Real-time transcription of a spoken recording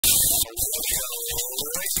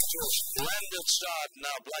Racing to a splendid start.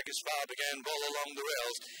 Now Blackest Power began ball along the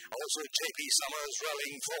rails. Also J.P. Summers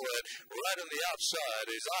rallying forward. Right on the outside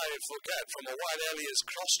is I Forget from a wide alias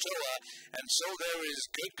cross tour. And so there is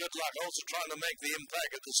Good Luck also trying to make the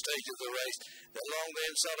impact at this stage of the race. Along the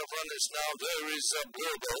inside of runners now there is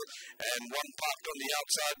Bluebell and one parked on the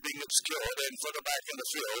outside being obscured, and further back in the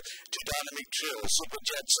field to Dynamic Trill. Super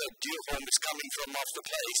Jets Dewholm is coming from off the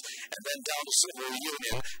place, and then down to Silver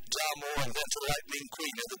Union, Darmo, and then to Lightning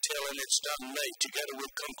Queen at the tail end. It's done late together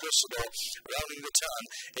with Conquistador rounding the turn.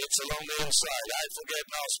 It's along the inside. I Forget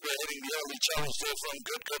now spearheading the early challenge there from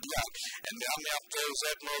Good Luck, and coming up there is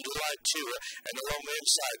Admiral Delight too, and along the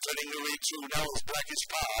inside threading the read through now is Blackest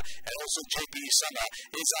Power, and also J.P. Summer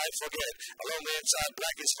is I Forget. Along the inside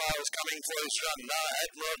Blackest Power is coming for his run. Now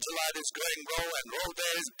Admiral Delight is going roll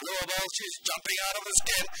there is Bluebell. She's jumping out of the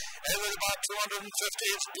skin, and with about 250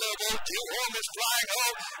 it's Bluebell. Dewholm is flying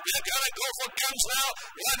home. They're gonna go for guns now.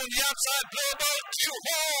 Right on the outside, Bluebell.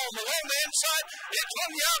 Dewholm along the inside. It's on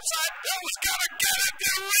the outside. Bell's gonna get it.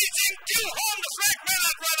 They're racing. Dewholm, the flag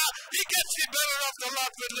minute runner. He gets the better of the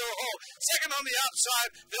lot with Dewholm. Second on the outside,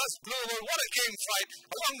 there's Bluebell. What a game fight.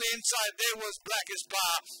 Along the inside, there was Blackest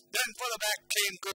Power. Then for the back came Good